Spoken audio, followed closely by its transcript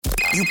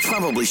You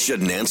probably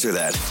shouldn't answer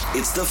that.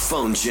 It's the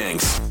phone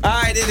Jenks. All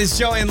right, it is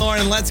Joey and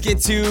Lauren. Let's get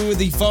to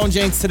the phone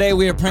Jenks today.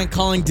 We are prank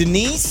calling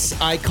Denise.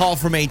 I call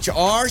from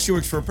HR. She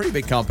works for a pretty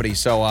big company.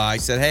 So I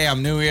said, hey,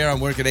 I'm new here.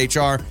 I'm working at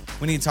HR.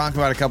 We need to talk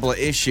about a couple of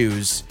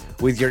issues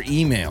with your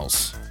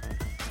emails.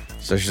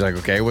 So she's like,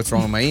 okay, what's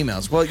wrong with my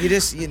emails? Well,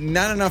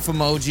 not enough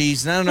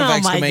emojis, not enough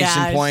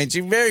exclamation points.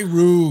 You're very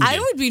rude. I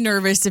would be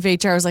nervous if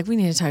HR was like, we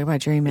need to talk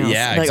about your emails.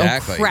 Yeah, like,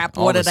 exactly. Oh, crap,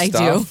 All what did I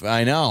do?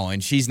 I know,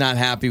 and she's not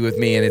happy with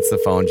me, and it's the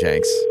phone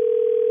Jenks.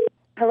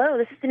 Hello,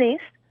 this is Denise.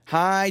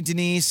 Hi,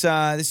 Denise.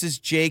 This is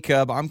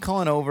Jacob. I'm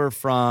calling over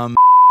from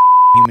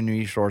Human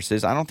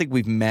Resources. I don't think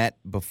we've met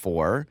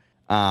before.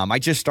 I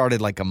just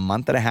started like a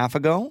month and a half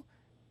ago.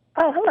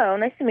 Oh, hello.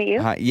 Nice to meet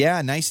you.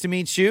 Yeah, nice to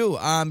meet you.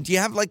 Do you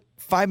have like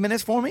 5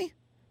 minutes for me?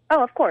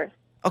 Oh, of course.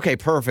 Okay,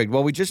 perfect.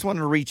 Well, we just wanted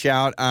to reach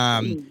out.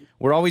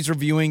 We're always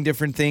reviewing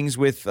different things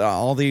with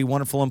all the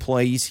wonderful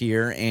employees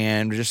here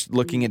and just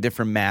looking at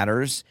different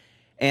matters.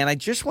 And I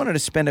just wanted to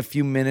spend a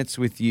few minutes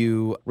with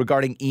you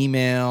regarding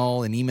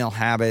email and email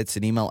habits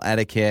and email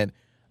etiquette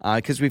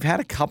because we've had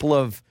a couple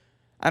of,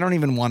 I don't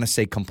even want to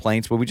say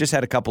complaints, but we just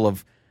had a couple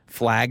of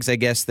flags, I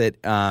guess, that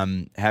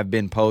have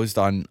been posed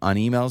on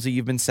emails that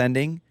you've been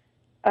sending.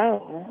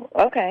 Oh,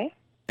 okay.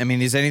 I mean,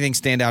 does anything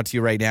stand out to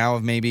you right now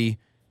of maybe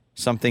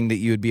something that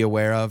you would be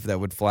aware of that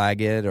would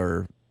flag it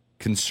or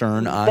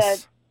concern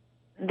us?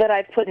 That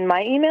I put in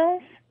my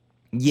emails?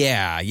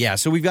 Yeah.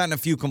 So we've gotten a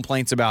few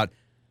complaints about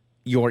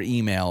your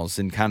emails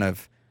and kind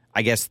of,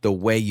 I guess, the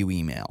way you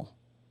email.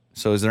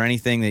 So is there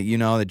anything that you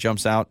know that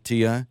jumps out to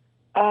you?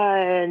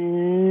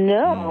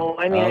 No.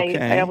 I mean,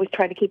 Okay. I always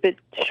try to keep it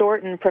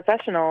short and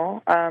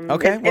professional.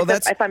 Okay, well,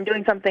 if I'm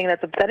doing something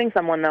that's upsetting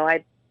someone, though,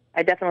 I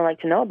definitely like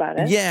to know about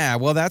it. Yeah,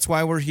 well, that's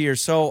why we're here.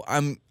 So,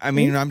 I'm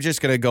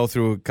just going to go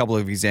through a couple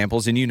of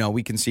examples, and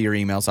we can see your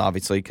emails,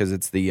 obviously, because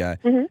it's the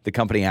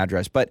company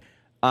address. But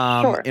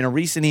Sure. in a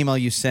recent email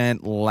you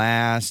sent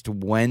last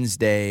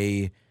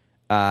Wednesday,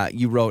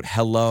 you wrote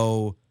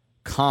hello,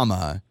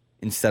 comma,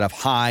 instead of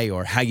hi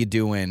or how you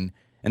doing,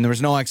 and there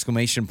was no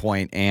exclamation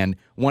point. And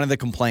one of the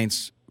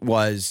complaints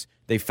was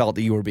they felt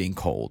that you were being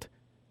cold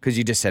because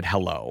you just said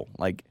hello,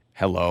 like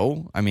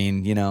hello. I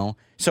mean,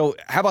 So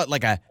how about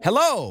like a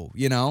hello?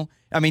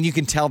 I mean, you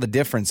can tell the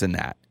difference in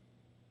that.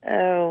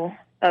 Oh,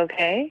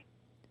 okay.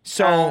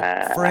 So,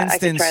 for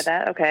instance, I can try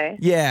that. Okay.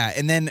 Yeah,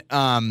 and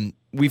then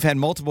we've had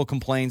multiple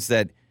complaints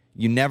that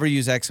you never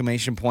use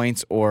exclamation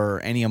points or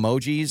any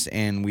emojis,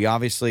 and we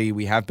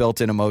have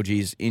built-in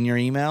emojis in your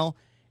email.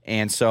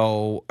 And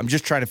so I'm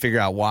just trying to figure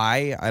out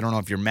why. I don't know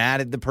if you're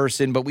mad at the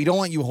person, but we don't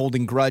want you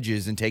holding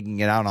grudges and taking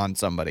it out on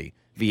somebody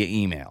via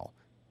email.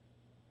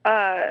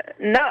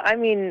 No, I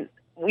mean,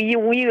 will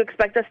you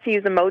expect us to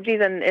use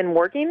emojis in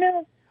work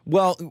emails?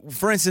 Well,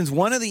 for instance,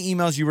 one of the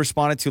emails you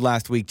responded to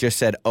last week just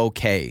said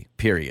okay,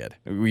 period.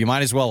 You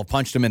might as well have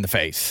punched him in the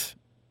face.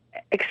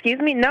 Excuse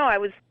me? No, it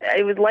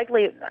was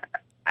likely.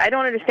 I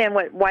don't understand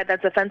why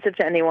that's offensive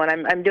to anyone.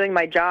 I'm doing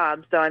my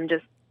job, so I'm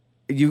just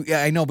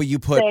I know, but you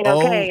put saying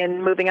okay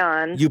and moving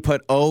on. You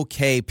put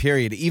okay,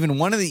 period. Even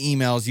one of the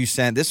emails you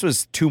sent, this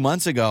was 2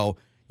 months ago,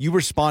 you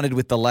responded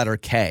with the letter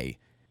K.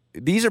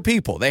 These are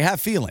people. They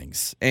have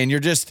feelings, and you're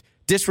just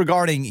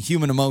disregarding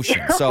human emotion.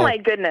 Oh, my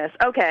goodness.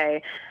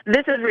 Okay.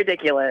 This is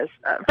ridiculous.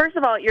 First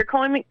of all, you're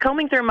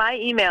combing through my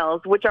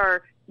emails, which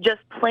are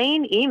just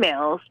plain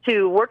emails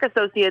to work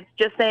associates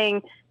just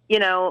saying,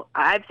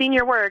 I've seen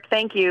your work.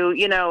 Thank you.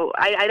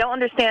 I don't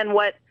understand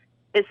what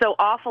is so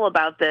awful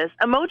about this.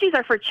 Emojis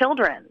are for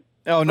children.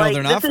 Oh, no,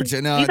 they're not for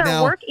children. These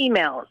are work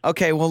emails.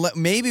 Okay, well,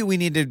 maybe we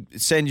need to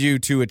send you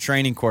to a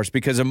training course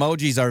because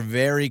emojis are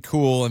very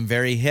cool and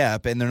very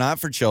hip, and they're not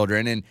for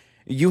children. And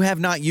you have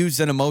not used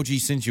an emoji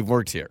since you've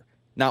worked here.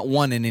 Not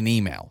one in an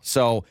email.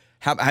 So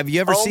have you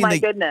ever seen Oh, my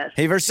goodness. Have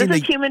you ever seen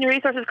this is Human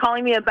Resources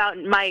calling me about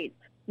my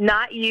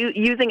not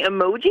using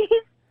emojis?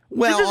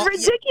 Well, this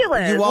is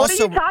ridiculous. What are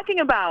you talking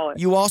about?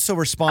 You also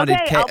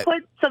responded. Okay, I'll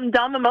put some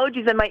dumb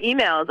emojis in my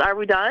emails. Are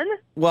we done?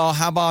 Well,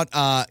 how about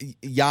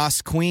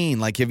Yas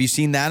Queen? Like, have you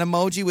seen that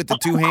emoji with the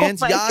two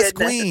hands? Yas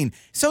Queen.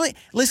 So,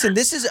 listen,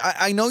 this is,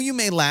 I know you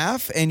may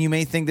laugh and you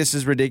may think this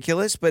is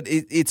ridiculous, but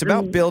it's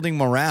about building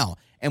morale.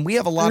 And we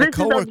have a lot of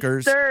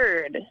coworkers. This is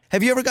absurd.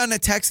 Have you ever gotten a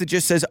text that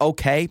just says,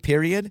 okay,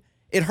 period?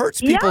 It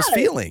hurts people's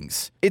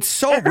feelings. It's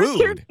so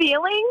rude. It hurts your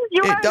feelings?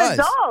 You're an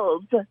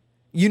adult.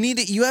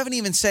 You haven't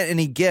even sent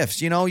any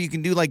GIFs. You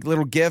can do like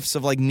little GIFs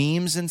of like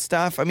memes and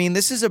stuff. I mean,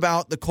 this is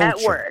about the culture.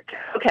 At work.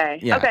 Okay.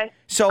 Yeah. Okay.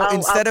 So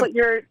I'll put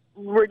your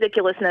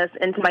ridiculousness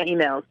into my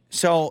emails.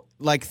 So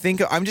like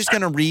I'm just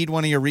going to read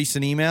one of your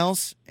recent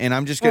emails and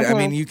I'm just going to, I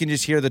mean, you can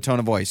just hear the tone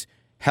of voice.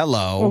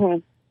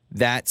 Hello.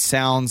 That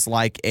sounds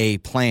like a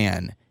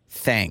plan.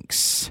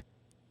 Thanks.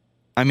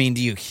 I mean,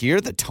 do you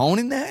hear the tone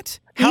in that?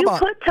 You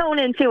put tone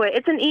into it.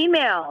 It's an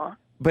email.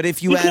 But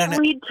if you can't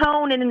read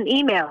tone in an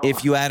email.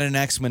 If you add an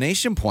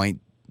exclamation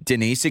point,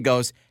 Denise, it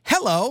goes,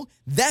 hello,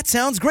 that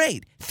sounds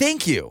great.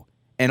 Thank you.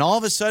 And all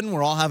of a sudden,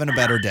 we're all having a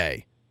better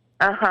day.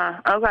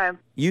 Okay.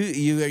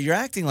 You're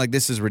acting like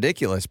this is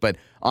ridiculous, but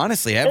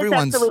honestly,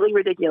 everyone's... It's absolutely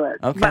ridiculous.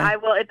 Okay. But I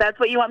will, if that's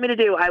what you want me to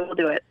do, I will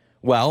do it.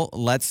 Well,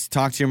 let's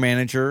talk to your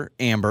manager,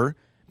 Amber,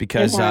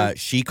 because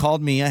she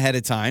called me ahead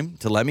of time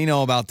to let me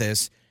know about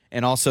this,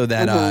 and also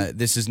that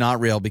this is not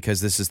real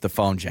because this is the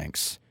phone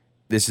Jenks.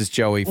 This is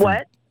Joey.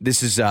 What?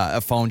 This is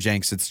a phone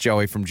Jenks. It's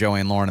Joey from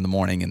Joey and Lauren in the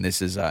morning, and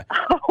this is Oh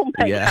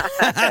my God.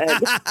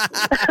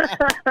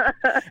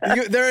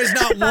 there is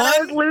not one. I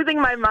was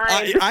losing my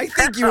mind. I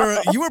think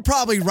you were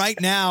probably right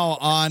now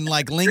on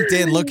like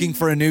LinkedIn looking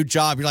for a new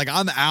job. You're like,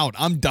 I'm out.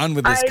 I'm done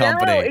with this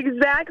company. I know,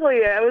 exactly.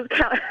 I was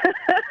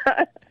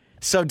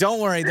So don't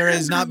worry. There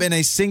has not been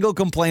a single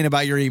complaint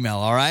about your email.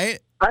 All right.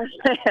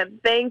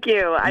 Thank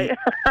you.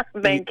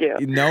 Thank you.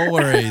 No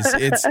worries.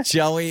 It's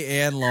Joey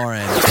and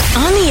Lauren.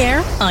 On the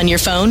air, on your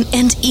phone,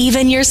 and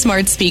even your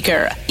smart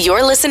speaker.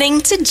 You're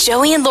listening to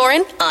Joey and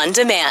Lauren on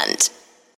demand.